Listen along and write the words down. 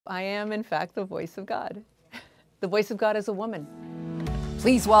I am, in fact, the voice of God. The voice of God is a woman.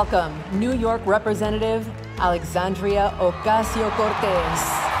 Please welcome New York Representative Alexandria Ocasio-Cortez.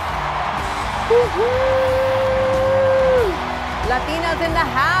 Latinas in the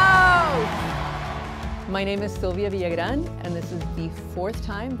house! My name is Sylvia Villagran, and this is the 4th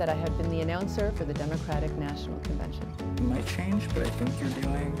time that I have been the announcer for the Democratic National Convention. It might change, but I think you're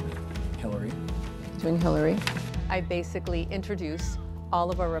doing Hillary. Doing Hillary. I basically introduce all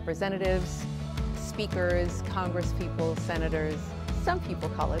of our representatives, speakers, congresspeople, senators. Some people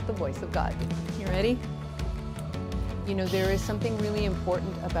call it the voice of God. You ready? You know, there is something really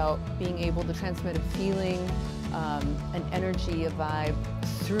important about being able to transmit a feeling, an energy, a vibe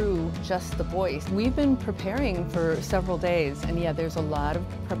through just the voice. We've been preparing for several days, and yeah, there's a lot of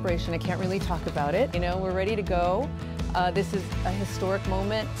preparation. I can't really talk about it. You know, we're ready to go. This is a historic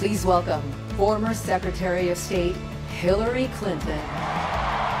moment. Please welcome former Secretary of State Hillary Clinton.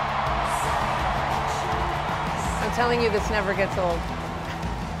 I'm telling you, this never gets old.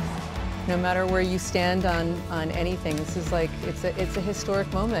 No matter where you stand on anything, this is like, it's a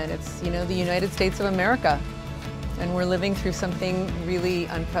historic moment. It's, you know, the United States of America. And we're living through something really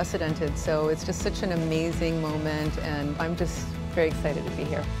unprecedented. So it's just such an amazing moment, and I'm just very excited to be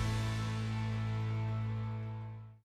here.